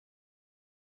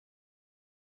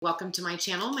Welcome to my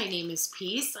channel. My name is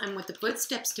Peace. I'm with the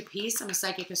Footsteps to Peace. I'm a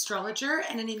psychic astrologer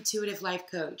and an intuitive life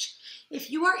coach.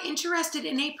 If you are interested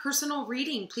in a personal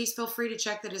reading, please feel free to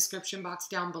check the description box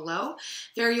down below.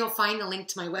 There you'll find the link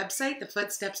to my website,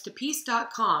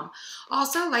 thefootstepstopeace.com.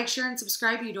 Also, like, share, and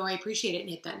subscribe. You know I appreciate it. And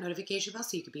hit that notification bell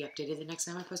so you can be updated the next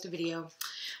time I post a video.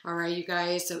 All right, you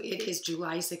guys. So it is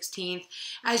July 16th.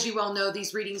 As you all know,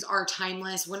 these readings are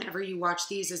timeless. Whenever you watch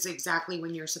these is exactly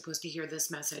when you're supposed to hear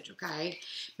this message, okay?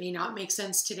 May not make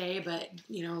sense today, but,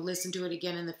 you know, listen to it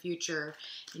again in the future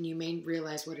and you may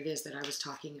realize what it is that I was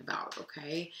talking about,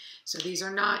 okay? So these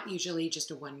are not usually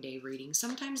just a one-day reading.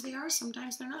 Sometimes they are,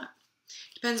 sometimes they're not.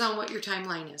 Depends on what your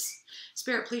timeline is.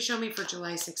 Spirit, please show me for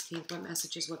July 16th, what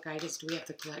messages, what guidance do we have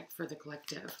to collect for the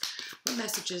collective? What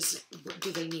messages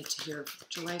do they need to hear?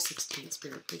 July 16th,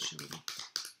 Spirit, please show me.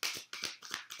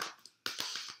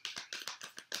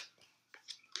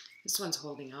 This one's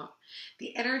holding out.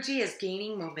 The energy is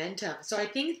gaining momentum. So I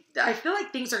feel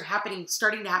like things are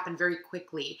starting to happen very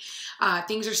quickly.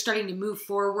 Things are starting to move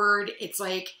forward. It's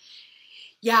like,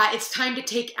 yeah, it's time to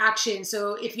take action.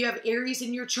 So if you have Aries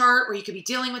in your chart, or you could be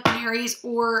dealing with an Aries,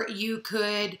 or you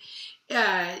could,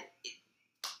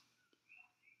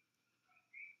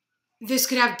 this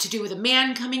could have to do with a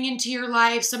man coming into your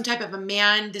life, some type of a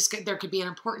man. There could be an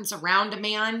importance around a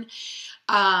man.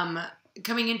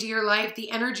 Coming into your life.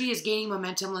 The energy is gaining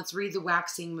momentum. Let's read the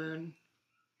waxing moon.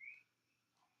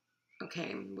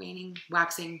 Okay, waning,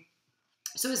 waxing.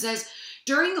 So it says,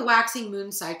 during the waxing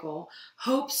moon cycle,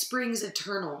 hope springs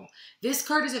eternal. This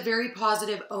card is a very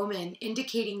positive omen,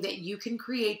 indicating that you can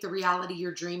create the reality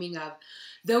you're dreaming of,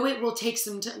 though it will take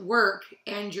some work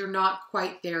and you're not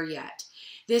quite there yet.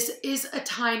 This is a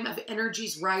time of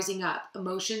energies rising up.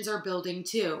 Emotions are building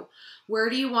too. Where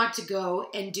do you want to go,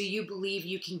 and do you believe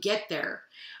you can get there?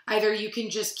 Either you can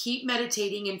just keep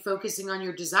meditating and focusing on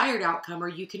your desired outcome, or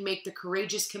you can make the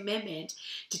courageous commitment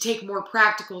to take more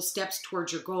practical steps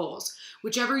towards your goals.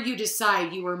 Whichever you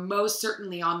decide, you are most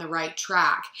certainly on the right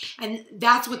track. And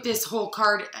that's what this whole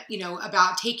card, you know,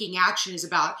 about taking action is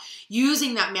about.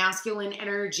 Using that masculine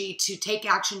energy to take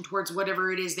action towards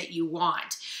whatever it is that you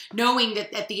want. Knowing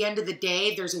that at the end of the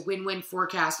day, there's a win-win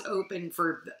forecast open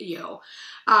for you.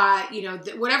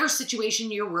 Whatever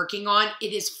situation you're working on,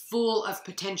 it is full of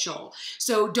potential.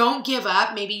 So don't give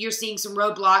up. Maybe you're seeing some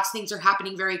roadblocks. Things are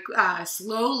happening very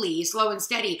slowly, slow and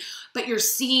steady, but you're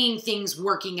seeing things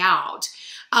working out.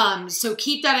 So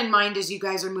keep that in mind as you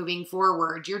guys are moving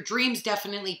forward. Your dreams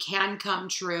definitely can come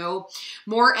true.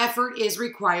 More effort is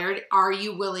required. Are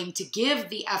you willing to give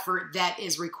the effort that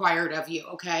is required of you?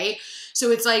 Okay.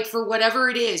 So it's like, for whatever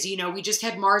it is, you know, we just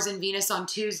had Mars and Venus on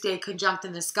Tuesday conjunct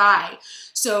in the sky.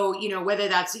 So, you know, whether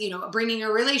that's, you know, bringing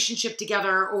a relationship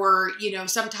together, or, you know,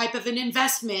 some type of an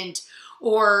investment,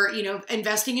 or, you know,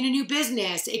 investing in a new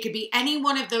business. It could be any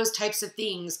one of those types of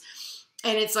things.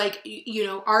 And it's like, you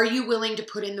know, are you willing to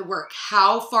put in the work?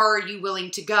 How far are you willing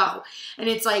to go? And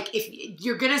it's like, if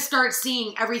you're going to start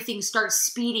seeing everything start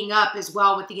speeding up as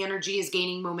well, with the energy is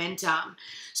gaining momentum.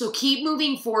 So keep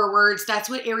moving forwards.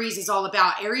 That's what Aries is all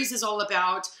about. Aries is all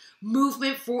about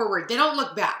movement forward. They don't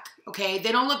look back. Okay.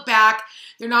 They don't look back.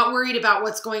 They're not worried about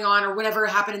what's going on or whatever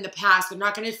happened in the past. They're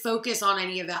not going to focus on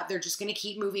any of that. They're just going to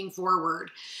keep moving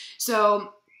forward.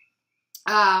 So,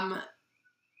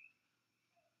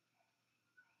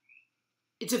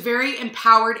 it's a very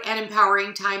empowered and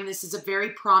empowering time. This is a very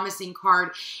promising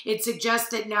card. It suggests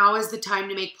that now is the time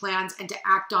to make plans and to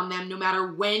act on them, no matter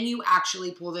when you actually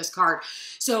pull this card.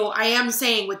 So I am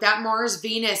saying, with that Mars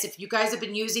Venus, if you guys have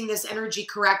been using this energy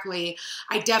correctly,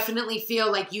 I definitely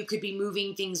feel like you could be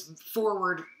moving things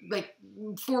forward, like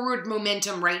forward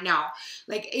momentum right now.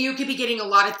 Like you could be getting a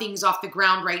lot of things off the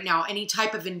ground right now, any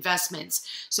type of investments.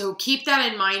 So keep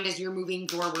that in mind as you're moving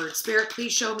forward. Spirit,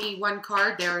 please show me one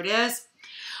card. There it is.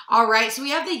 All right, so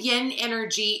we have the yin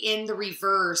energy in the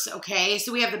reverse, okay?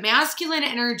 So we have the masculine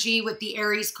energy with the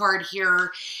Aries card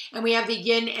here, and we have the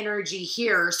yin energy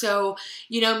here. So,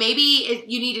 you know, maybe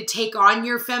you need to take on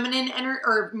your feminine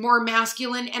or more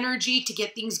masculine energy to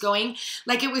get things going.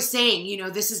 Like it was saying, you know,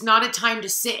 this is not a time to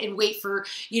sit and wait for,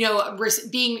 you know,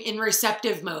 being in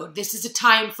receptive mode. This is a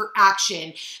time for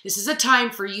action. This is a time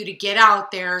for you to get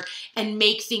out there and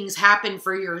make things happen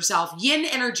for yourself. Yin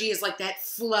energy is like that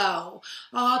flow.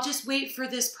 Oh, I'll just wait for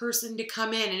this person to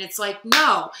come in. And it's like,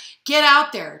 no, get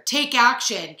out there, take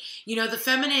action. You know, the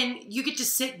feminine, you get to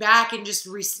sit back and just,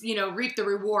 reap the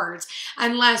rewards,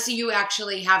 unless you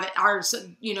actually are,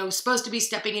 supposed to be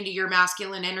stepping into your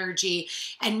masculine energy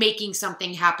and making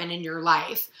something happen in your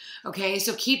life. Okay,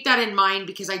 so keep that in mind,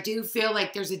 because I do feel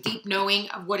like there's a deep knowing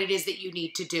of what it is that you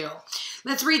need to do.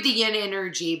 Let's read the yin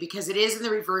energy, because it is in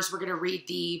the reverse. We're going to read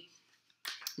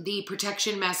the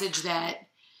protection message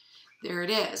there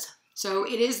it is. So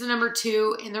it is the number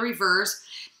 2 in the reverse.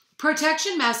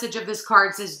 Protection message of this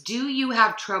card says, do you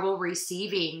have trouble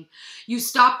receiving? You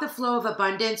stop the flow of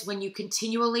abundance when you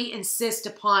continually insist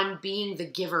upon being the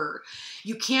giver.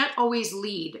 You can't always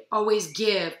lead, always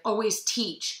give, always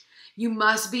teach. You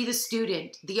must be the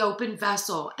student, the open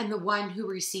vessel, and the one who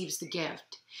receives the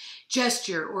gift.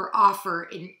 Gesture or offer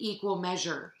in equal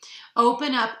measure.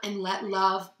 Open up and let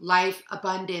love, life,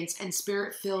 abundance, and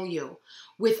spirit fill you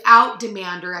without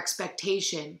demand or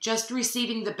expectation, just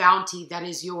receiving the bounty that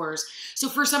is yours. So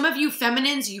for some of you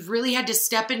feminines, you've really had to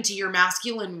step into your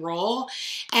masculine role.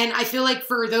 And I feel like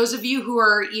for those of you who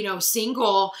are,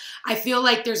 single, I feel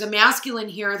like there's a masculine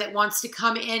here that wants to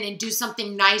come in and do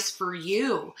something nice for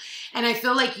you. And I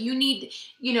feel like you need,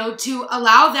 to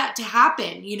allow that to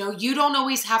happen. You don't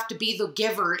always have to be the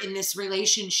giver in this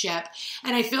relationship.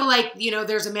 And I feel like,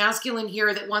 there's a masculine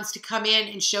here that wants to come in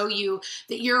and show you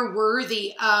that you're worthy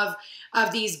of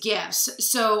these gifts.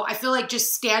 So I feel like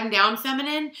just stand down,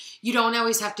 feminine. You don't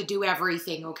always have to do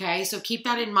everything, okay? So keep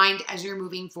that in mind as you're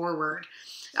moving forward.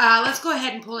 Let's go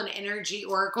ahead and pull an energy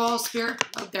oracle. Spirit,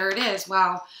 oh, there it is.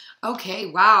 Wow. Okay,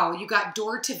 wow. You got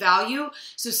door to value.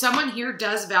 So someone here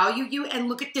does value you. And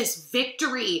look at this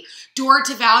victory, door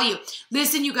to value.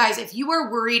 Listen, you guys, if you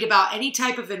are worried about any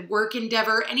type of a work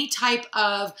endeavor, any type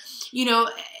of,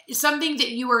 something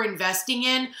that you are investing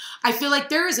in, I feel like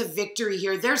there is a victory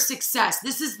here. There's success.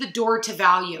 This is the door to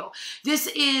value. This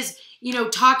is,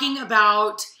 talking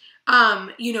about,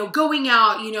 going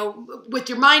out, with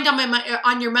your mind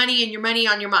on your money and your money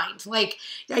on your mind. Like,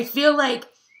 I feel like,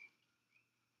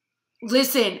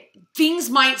 listen, things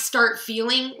might start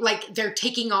feeling like they're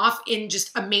taking off in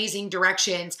just amazing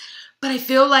directions, but I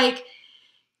feel like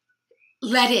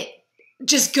let it,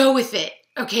 just go with it.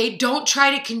 Okay. Don't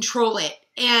try to control it.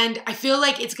 And I feel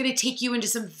like it's going to take you into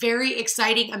some very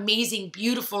exciting, amazing,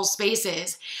 beautiful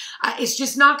spaces. It's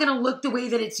just not going to look the way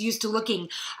that it's used to looking.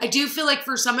 I do feel like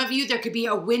for some of you, there could be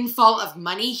a windfall of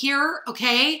money here,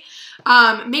 okay?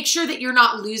 Make sure that you're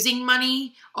not losing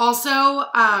money also,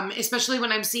 especially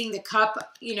when I'm seeing the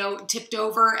cup, tipped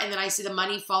over, and then I see the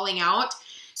money falling out.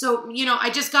 So, I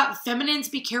just got feminines,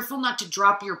 be careful not to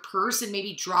drop your purse and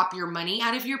maybe drop your money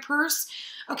out of your purse,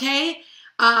 okay?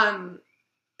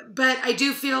 But I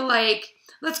do feel like,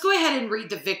 let's go ahead and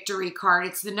read the victory card.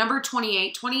 It's the number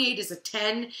 28. 28 is a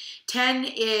 10. 10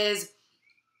 is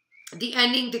the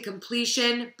ending, the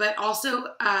completion, but also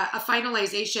a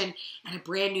finalization and a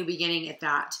brand new beginning at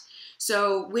that.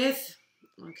 So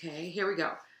okay, here we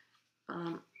go.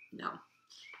 No.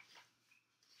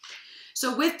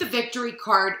 So with the victory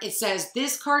card, it says,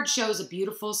 this card shows a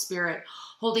beautiful spirit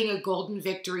holding a golden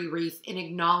victory wreath in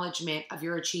acknowledgement of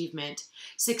your achievement.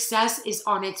 Success is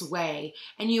on its way,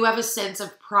 and you have a sense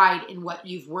of pride in what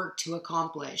you've worked to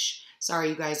accomplish. Sorry,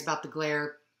 you guys, about the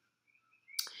glare.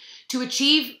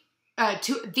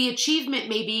 The achievement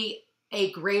may be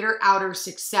a greater outer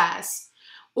success,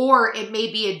 or it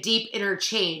may be a deep inner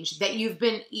change that you've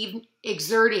been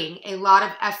exerting a lot of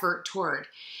effort toward.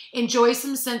 Enjoy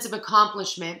some sense of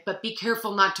accomplishment, but be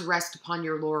careful not to rest upon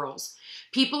your laurels.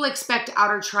 People expect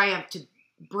outer triumph to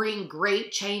bring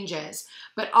great changes,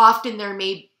 but often there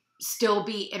may still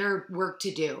be inner work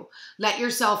to do. Let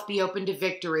yourself be open to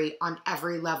victory on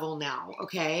every level now,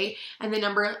 okay? And the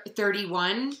number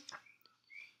 31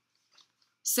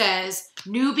 says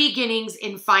new beginnings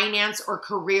in finance or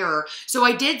career. So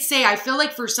I did say, I feel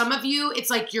like for some of you,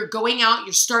 it's like you're going out,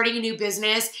 you're starting a new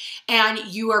business, and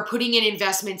you are putting in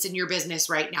investments in your business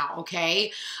right now,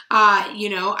 okay?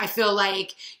 I feel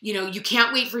like, you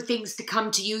can't wait for things to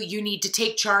come to you. You need to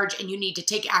take charge, and you need to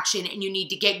take action, and you need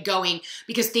to get going,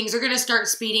 because things are going to start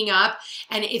speeding up,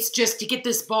 and it's just to get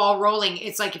this ball rolling.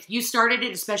 It's like if you started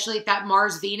it, especially at that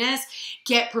Mars-Venus,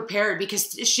 get prepared,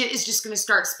 because shit is just going to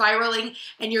start spiraling,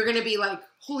 and you're going to be like,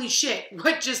 holy shit,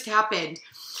 what just happened?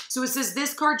 So it says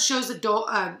this card shows a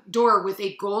door with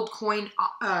a gold coin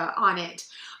on it,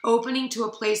 opening to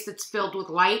a place that's filled with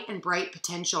light and bright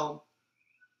potential.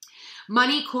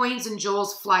 Money, coins, and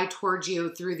jewels fly towards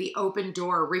you through the open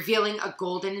door, revealing a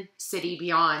golden city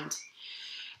beyond.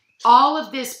 All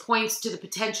of this points to the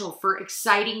potential for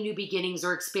exciting new beginnings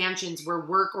or expansions where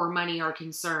work or money are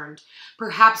concerned.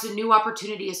 Perhaps a new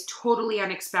opportunity is totally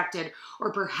unexpected,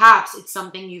 or perhaps it's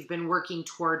something you've been working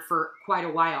toward for quite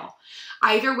a while.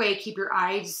 Either way, keep your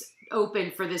eyes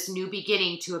open for this new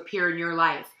beginning to appear in your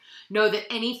life. Know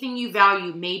that anything you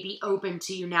value may be open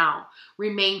to you now.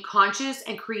 Remain conscious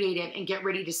and creative and get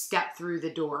ready to step through the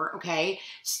door, okay?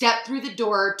 Step through the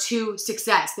door to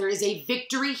success. There is a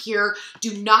victory here.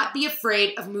 Do not be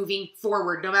afraid of moving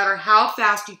forward, no matter how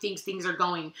fast you think things are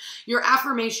going. Your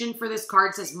affirmation for this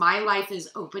card says, my life is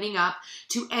opening up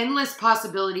to endless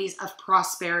possibilities of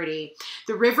prosperity.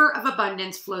 The river of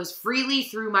abundance flows freely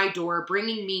through my door,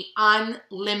 bringing me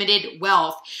unlimited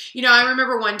wealth. You know, I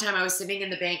remember one time I was sitting in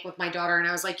the bank with my daughter and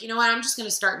I was like, you know what, I'm just going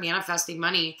to start manifesting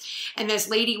money. And this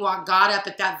lady got up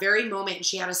at that very moment and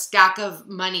she had a stack of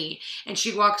money and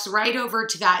she walks right over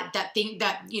to that thing,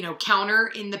 you know,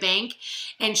 counter in the bank,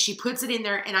 and she puts it in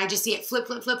there and I just see it flip,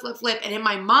 flip, flip, flip, flip. And in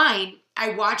my mind,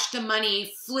 I watched the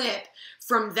money flip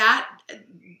from that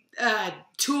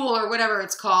tool or whatever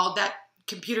it's called, that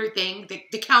computer thing,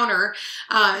 the counter,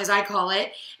 as I call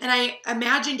it. And I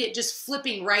imagined it just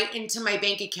flipping right into my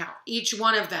bank account, each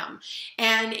one of them.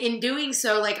 And in doing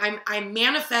so, like I'm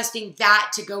manifesting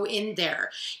that to go in there,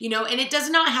 you know, and it does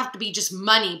not have to be just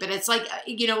money, but it's like,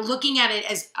 you know, looking at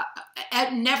it as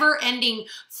a never ending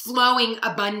flowing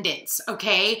abundance.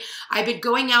 Okay. I've been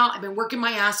going out, I've been working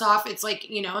my ass off. It's like,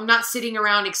 you know, I'm not sitting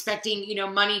around expecting, you know,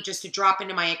 money just to drop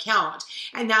into my account.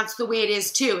 And that's the way it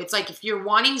is too. It's like, if you're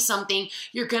wanting something,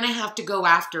 you're going to have to go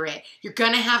after it. You're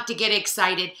going to have to get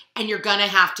excited and you're going to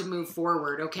have to move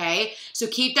forward. Okay. So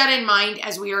keep that in mind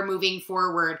as we are moving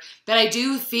forward. But I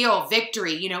do feel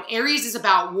victory. You know, Aries is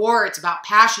about war. It's about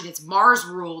passion. It's Mars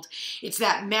ruled. It's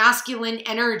that masculine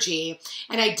energy.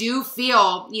 And I do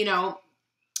feel, you know,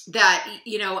 that,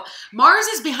 you know, Mars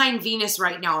is behind Venus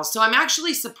right now. So I'm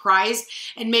actually surprised.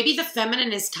 And maybe the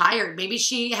feminine is tired. Maybe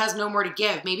she has no more to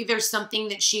give. Maybe there's something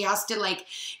that she has to like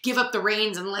give up the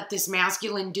reins and let this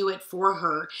masculine do it for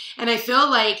her. And I feel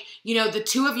like, you know, the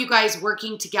two of you guys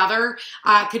working together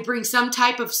could bring some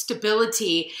type of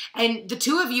stability. And the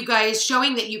two of you guys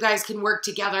showing that you guys can work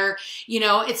together, you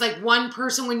know, it's like one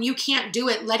person when you can't do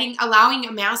it, allowing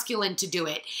a masculine to do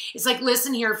it. It's like,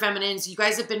 listen here, feminines, you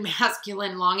guys have been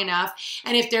masculine long enough.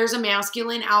 And if there's a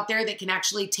masculine out there that can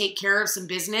actually take care of some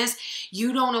business,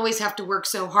 you don't always have to work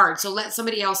so hard. So let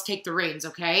somebody else take the reins,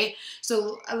 okay?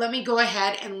 So let me go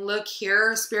ahead and look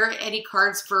here. Spirit, any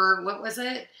cards for, what was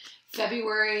it?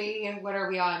 February, what are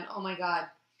we on? Oh my God.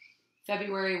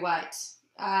 February what?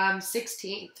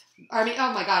 16th. I mean,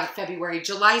 oh my God, February,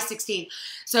 July 16th.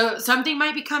 So something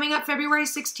might be coming up February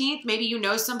 16th. Maybe you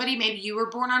know somebody. Maybe you were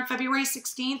born on February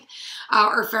 16th.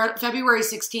 Or February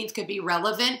 16th could be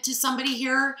relevant to somebody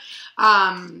here.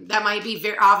 That might be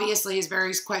very, obviously is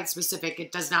very quite specific.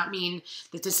 It does not mean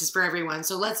that this is for everyone.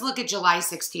 So let's look at July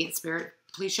 16th, Spirit.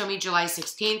 Please show me July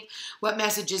 16th. What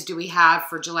messages do we have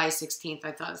for July 16th?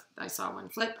 I thought I saw one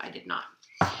flip. I did not.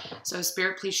 So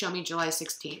Spirit, please show me July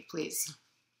 16th, please.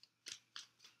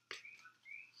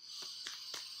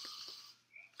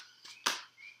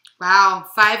 Wow,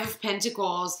 Five of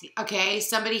Pentacles. Okay,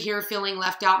 somebody here feeling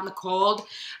left out in the cold.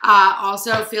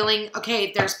 Also feeling,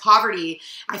 okay, there's poverty.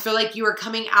 I feel like you are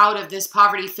coming out of this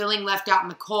poverty, feeling left out in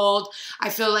the cold.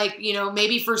 I feel like, you know,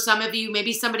 maybe for some of you,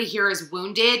 maybe somebody here is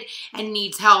wounded and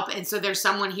needs help. And so there's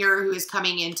someone here who is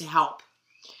coming in to help.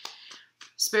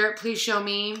 Spirit, please show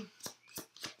me.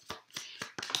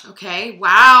 Okay,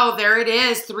 wow, there it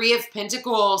is, Three of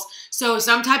Pentacles. So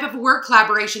some type of work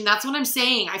collaboration, that's what I'm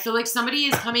saying. I feel like somebody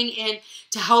is coming in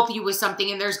to help you with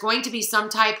something, and there's going to be some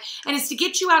type, and it's to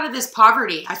get you out of this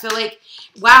poverty. I feel like,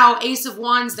 wow, Ace of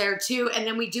Wands there too, and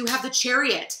then we do have the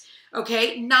Chariot.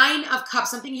 Okay, Nine of Cups,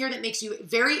 something here that makes you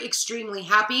very extremely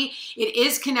happy. It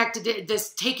is connected to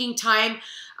this taking time,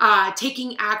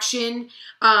 taking action.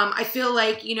 I feel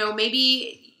like, you know,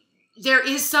 maybe there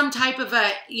is some type of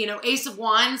a, you know, Ace of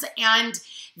Wands and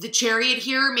the Chariot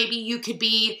here. Maybe you could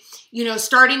be, you know,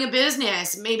 starting a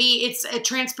business. Maybe it's a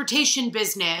transportation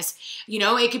business. You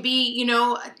know, it could be, you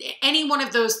know, any one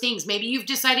of those things. Maybe you've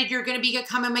decided you're going to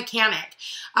become a mechanic.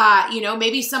 You know,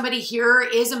 maybe somebody here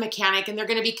is a mechanic and they're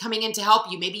going to be coming in to help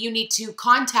you. Maybe you need to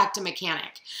contact a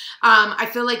mechanic. I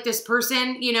feel like this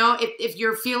person, you know, if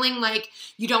you're feeling like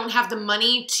you don't have the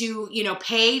money to, you know,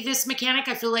 pay this mechanic,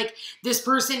 I feel like this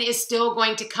person is still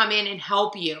going to come in and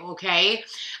help you, okay?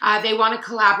 They want to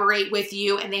collaborate with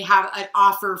you and they have an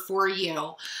offer for for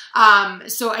you.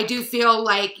 So I do feel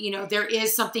like, you know, there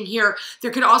is something here. There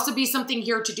could also be something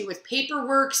here to do with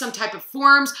paperwork, some type of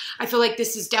forms. I feel like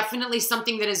this is definitely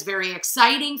something that is very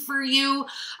exciting for you.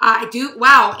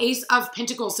 Wow, Ace of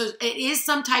Pentacles. So it is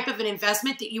some type of an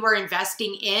investment that you are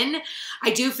investing in.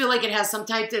 I do feel like it has some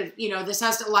type of, you know, this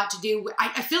has a lot to do with,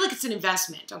 I feel like it's an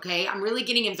investment, okay? I'm really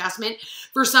getting investment.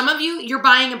 For some of you, you're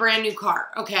buying a brand new car,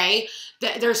 okay?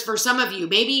 There's for some of you,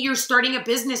 maybe you're starting a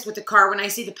business with a car when I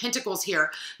see the pentacles here.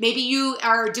 Maybe you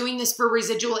are doing this for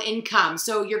residual income,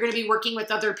 so you're going to be working with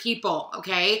other people,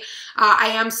 okay? I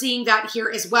am seeing that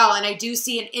here as well, and I do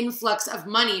see an influx of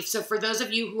money. So for those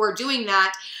of you who are doing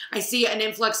that, I see an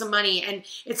influx of money, and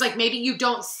it's like maybe you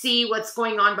don't see what's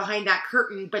going on behind that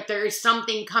curtain, but there is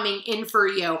something coming in for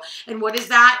you. And what is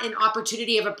that? An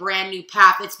opportunity of a brand new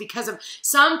path. It's because of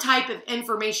some type of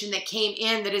information that came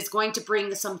in that is going to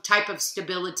bring some type of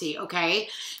stability, okay?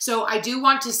 So I do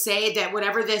want to say that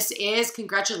whatever this is,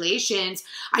 congratulations.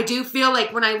 I do feel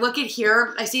like when I look at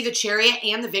here, I see the Chariot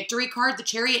and the Victory card. The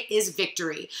Chariot is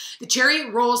victory. The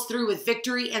Chariot rolls through with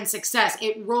victory and success.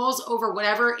 It rolls over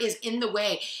whatever is in the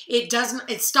way.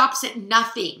 It stops at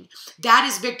nothing. That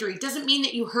is victory. It doesn't mean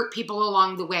that you hurt people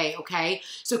along the way, okay?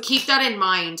 So keep that in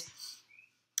mind.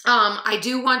 I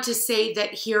do want to say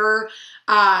that here,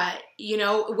 you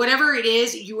know, whatever it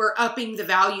is, you are upping the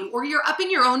value, or you're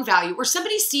upping your own value, or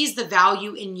somebody sees the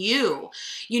value in you.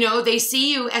 You know, they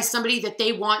see you as somebody that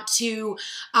they want to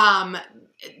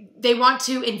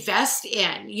invest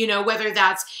in, you know, whether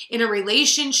that's in a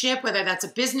relationship, whether that's a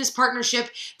business partnership.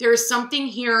 There is something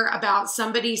here about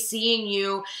somebody seeing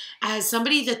you as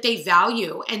somebody that they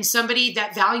value, and somebody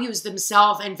that values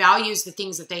themselves and values the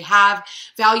things that they have,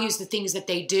 values the things that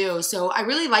they do. So I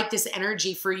really like this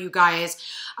energy for you guys.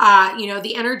 You know,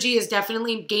 the energy is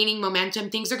definitely gaining momentum.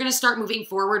 Things are going to start moving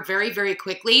forward very, very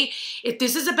quickly. If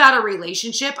this is about a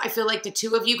relationship, I feel like the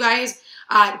two of you guys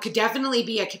could definitely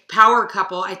be a power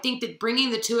couple. I think that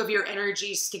bringing the two of your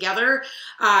energies together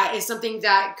is something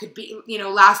that could be, you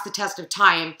know, last the test of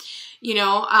time. You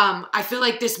know, I feel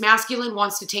like this masculine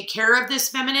wants to take care of this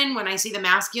feminine. When I see the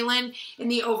masculine in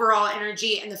the overall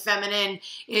energy, and the feminine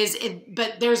is,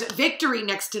 but there's victory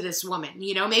next to this woman.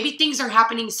 You know, maybe things are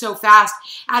happening so fast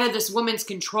out of this woman's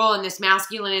control, and this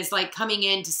masculine is like coming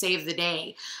in to save the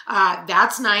day.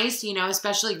 That's nice, you know,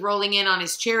 especially rolling in on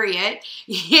his chariot,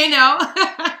 you know.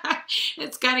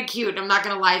 It's kind of cute. I'm not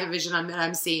going to lie, the vision that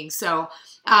I'm seeing. So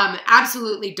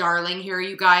absolutely darling here,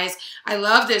 you guys. I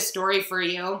love this story for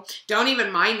you. Don't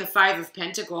even mind the Five of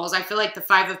Pentacles. I feel like the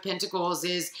Five of Pentacles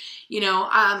is, you know,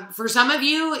 for some of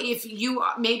you, if you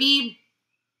maybe...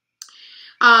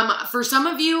 for some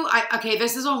of you, okay,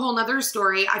 this is a whole nother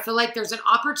story. I feel like there's an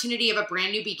opportunity of a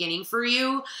brand new beginning for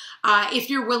you if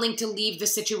you're willing to leave the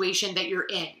situation that you're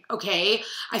in, okay?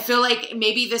 I feel like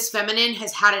maybe this feminine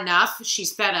has had enough.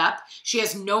 She's fed up. She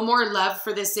has no more love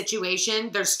for this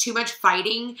situation. There's too much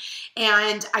fighting,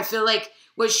 and I feel like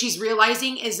what she's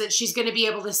realizing is that she's going to be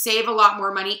able to save a lot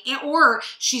more money, or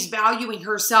she's valuing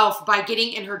herself by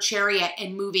getting in her chariot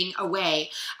and moving away.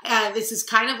 This is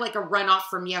kind of like a runoff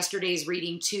from yesterday's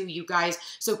reading too, you guys.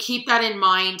 So keep that in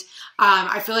mind.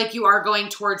 I feel like you are going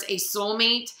towards a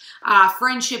soulmate,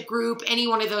 friendship group, any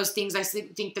one of those things. I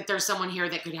think that there's someone here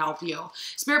that could help you.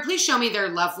 Spirit, please show me their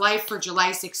love life for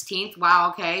July 16th. Wow,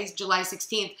 okay, July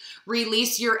 16th.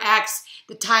 Release your ex.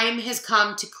 The time has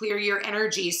come to clear your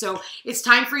energy. So it's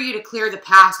time for you to clear the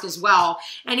past as well.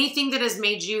 Anything that has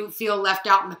made you feel left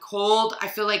out in the cold, I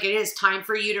feel like it is time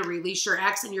for you to release your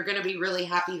ex, and you're going to be really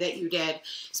happy that you did.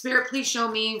 Spirit, please show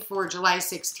me for July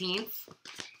 16th.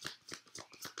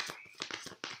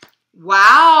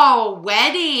 Wow,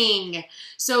 wedding.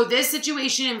 So this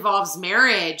situation involves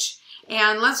marriage.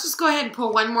 And let's just go ahead and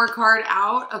pull one more card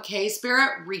out. Okay,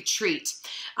 Spirit, retreat.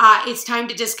 It's time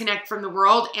to disconnect from the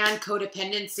world and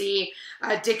codependency.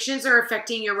 Addictions are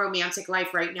affecting your romantic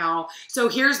life right now. So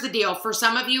here's the deal. For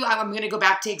some of you, I'm going to go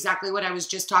back to exactly what I was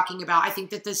just talking about. I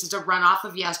think that this is a runoff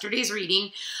of yesterday's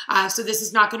reading. So this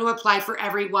is not going to apply for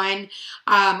everyone.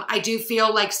 I do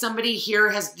feel like somebody here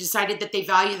has decided that they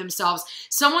value themselves.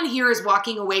 Someone here is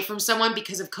walking away from someone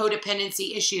because of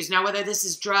codependency issues. Now, whether this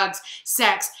is drugs,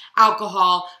 sex,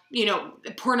 alcohol, you know,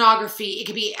 pornography, it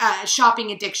could be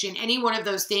shopping addiction, any one of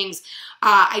those things.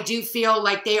 I do feel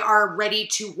like they are ready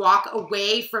to walk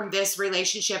away from this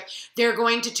relationship. They're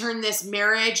going to turn this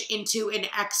marriage into an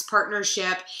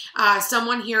ex-partnership.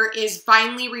 Someone here is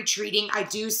finally retreating. I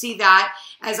do see that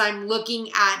as I'm looking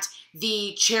at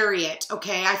the chariot,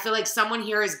 okay? I feel like someone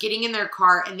here is getting in their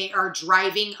car and they are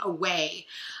driving away.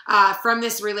 from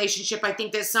this relationship. I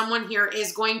think that someone here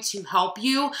is going to help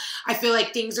you. I feel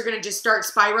like things are going to just start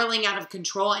spiraling out of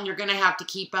control, and you're going to have to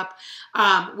keep up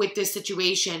with this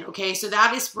situation, okay? So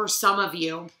that is for some of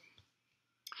you.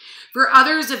 For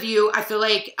others of you, I feel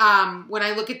like when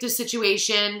I look at this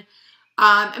situation,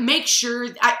 make sure,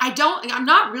 I'm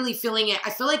not really feeling it. I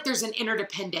feel like there's an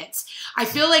interdependence. I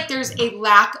feel like there's a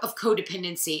lack of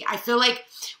codependency. I feel like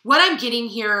what I'm getting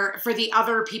here for the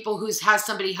other people who has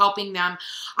somebody helping them,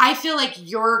 I feel like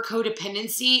your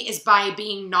codependency is by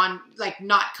being not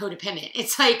codependent.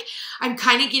 It's like, I'm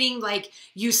kind of getting like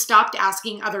you stopped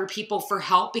asking other people for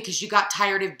help because you got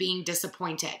tired of being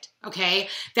disappointed. Okay.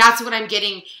 That's what I'm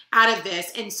getting out of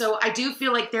this. And so I do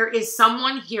feel like there is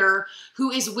someone here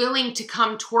who is willing to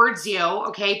come towards you.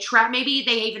 Okay. Maybe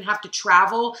they even have to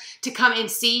travel to come and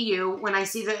see you. When I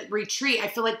see the retreat, I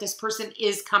feel like this person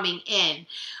is coming in.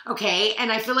 Okay.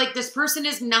 And I feel like this person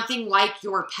is nothing like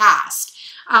your past.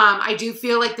 I do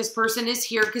feel like this person is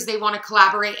here because they want to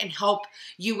collaborate and help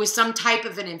you with some type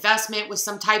of an investment, with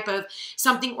some type of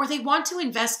something, or they want to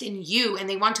invest in you and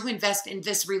they want to invest in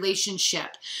this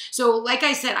relationship. So like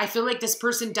I said, I feel like this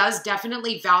person does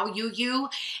definitely value you,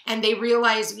 and they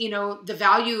realize, you know, the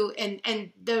value and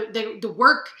the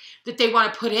work that they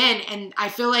want to put in. And I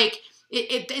feel like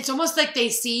it's almost like they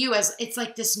see you as, it's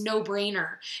like this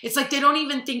no-brainer. It's like they don't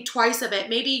even think twice of it.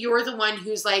 Maybe you're the one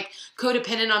who's like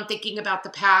codependent on thinking about the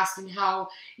past and how,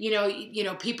 you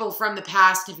know, people from the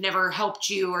past have never helped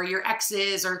you, or your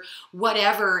exes or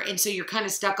whatever. And so you're kind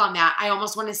of stuck on that. I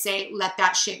almost want to say, let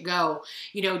that shit go.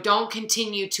 You know, don't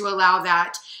continue to allow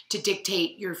that to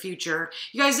dictate your future.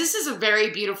 You guys, this is a very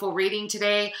beautiful reading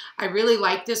today. I really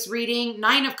like this reading.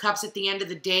 9 of Cups at the end of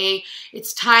the day.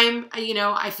 It's time, you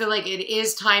know, I feel like it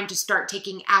is time to start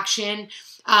taking action,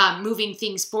 moving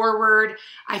things forward.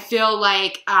 I feel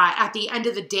like at the end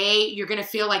of the day, you're going to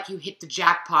feel like you hit the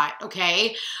jackpot,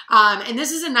 okay? And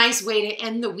this is a nice way to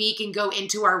end the week and go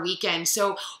into our weekend.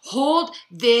 So hold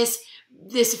this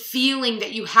feeling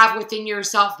that you have within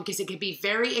yourself, because it could be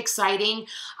very exciting.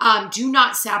 Do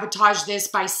not sabotage this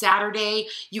by Saturday.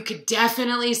 You could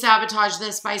definitely sabotage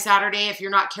this by Saturday if you're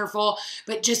not careful,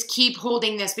 but just keep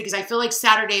holding this, because I feel like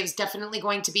Saturday is definitely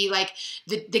going to be like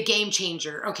the game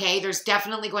changer, okay? There's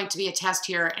definitely going to be a test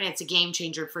here, and it's a game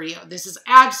changer for you. This is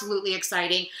absolutely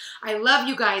exciting. I love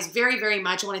you guys very, very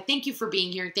much. I want to thank you for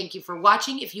being here. Thank you for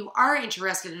watching. If you are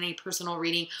interested in a personal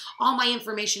reading, all my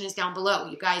information is down below.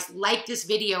 You guys like this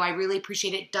video. I really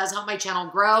appreciate it. It does help my channel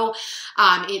grow.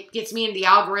 It gets me in the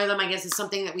algorithm. I guess it's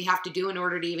something that we have to do in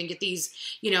order to even get these,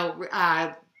 you know,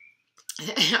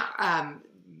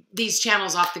 these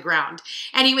channels off the ground.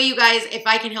 Anyway, you guys, if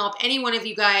I can help any one of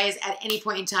you guys at any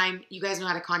point in time, you guys know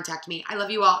how to contact me. I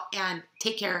love you all, and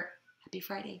take care. Happy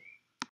Friday.